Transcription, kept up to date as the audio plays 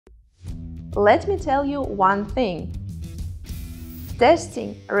Let me tell you one thing.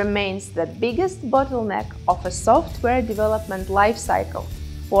 Testing remains the biggest bottleneck of a software development lifecycle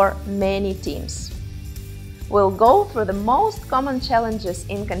for many teams. We'll go through the most common challenges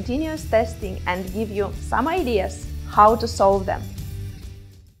in continuous testing and give you some ideas how to solve them.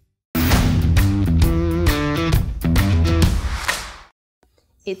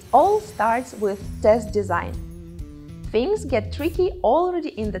 It all starts with test design. Things get tricky already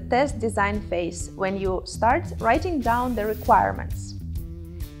in the test design phase when you start writing down the requirements.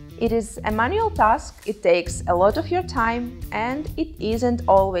 It is a manual task, it takes a lot of your time, and it isn't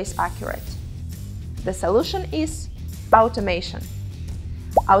always accurate. The solution is automation.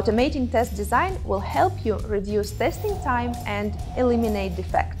 Automating test design will help you reduce testing time and eliminate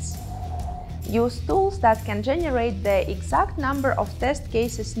defects. Use tools that can generate the exact number of test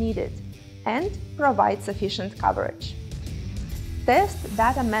cases needed and provide sufficient coverage. Test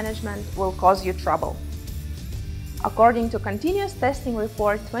data management will cause you trouble. According to Continuous Testing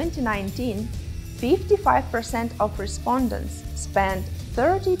Report 2019, 55% of respondents spend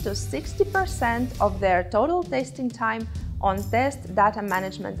 30 to 60% of their total testing time on test data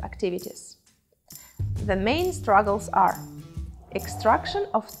management activities. The main struggles are extraction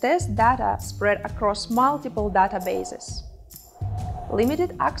of test data spread across multiple databases,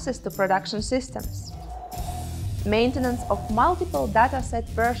 limited access to production systems, maintenance of multiple dataset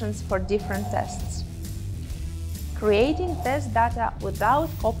versions for different tests, creating test data without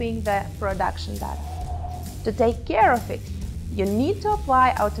copying the production data. To take care of it, you need to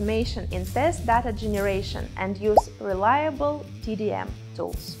apply automation in test data generation and use reliable TDM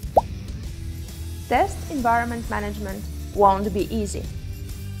tools. Test environment management won't be easy.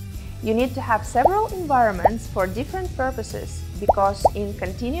 You need to have several environments for different purposes because in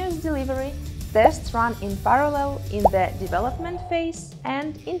continuous delivery, tests run in parallel in the development phase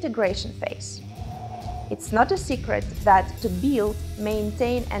and integration phase. It's not a secret that to build,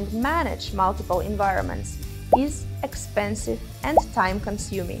 maintain and manage multiple environments is expensive and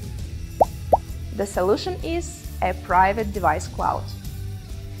time-consuming. The solution is a private device cloud.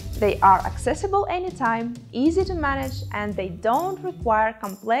 They are accessible anytime, easy to manage, and they don't require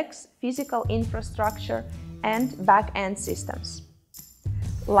complex physical infrastructure and back-end systems.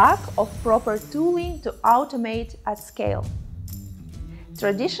 Lack of proper tooling to automate at scale.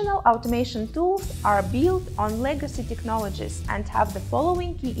 Traditional automation tools are built on legacy technologies and have the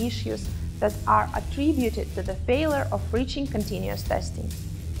following key issues that are attributed to the failure of reaching continuous testing.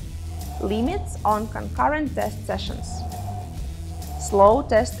 Limits on concurrent test sessions. Slow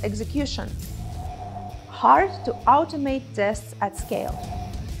test execution. Hard to automate tests at scale.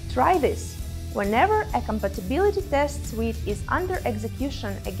 Try this. Whenever a compatibility test suite is under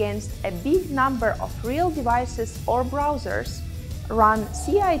execution against a big number of real devices or browsers, run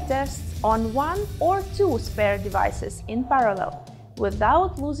CI tests on 1 or 2 spare devices in parallel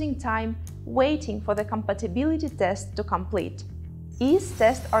without losing time waiting for the compatibility test to complete. Is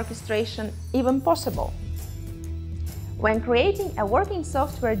test orchestration even possible? When creating a working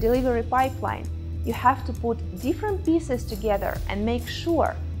software delivery pipeline, you have to put different pieces together and make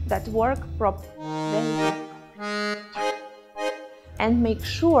sure that they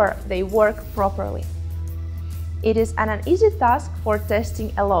work properly. It is an uneasy task for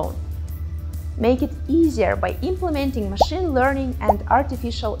testing alone. Make it easier by implementing machine learning and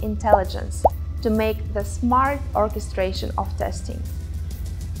artificial intelligence to make the smart orchestration of testing.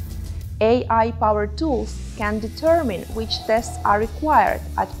 AI-powered tools can determine which tests are required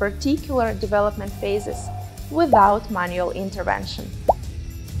at particular development phases without manual intervention.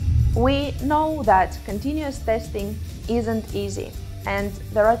 We know that continuous testing isn't easy, and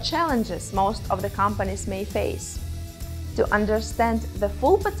there are challenges most of the companies may face. To understand the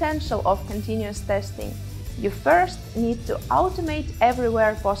full potential of continuous testing, you first need to automate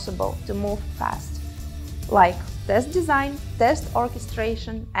everywhere possible to move fast, like test design, test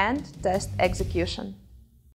orchestration, and test execution.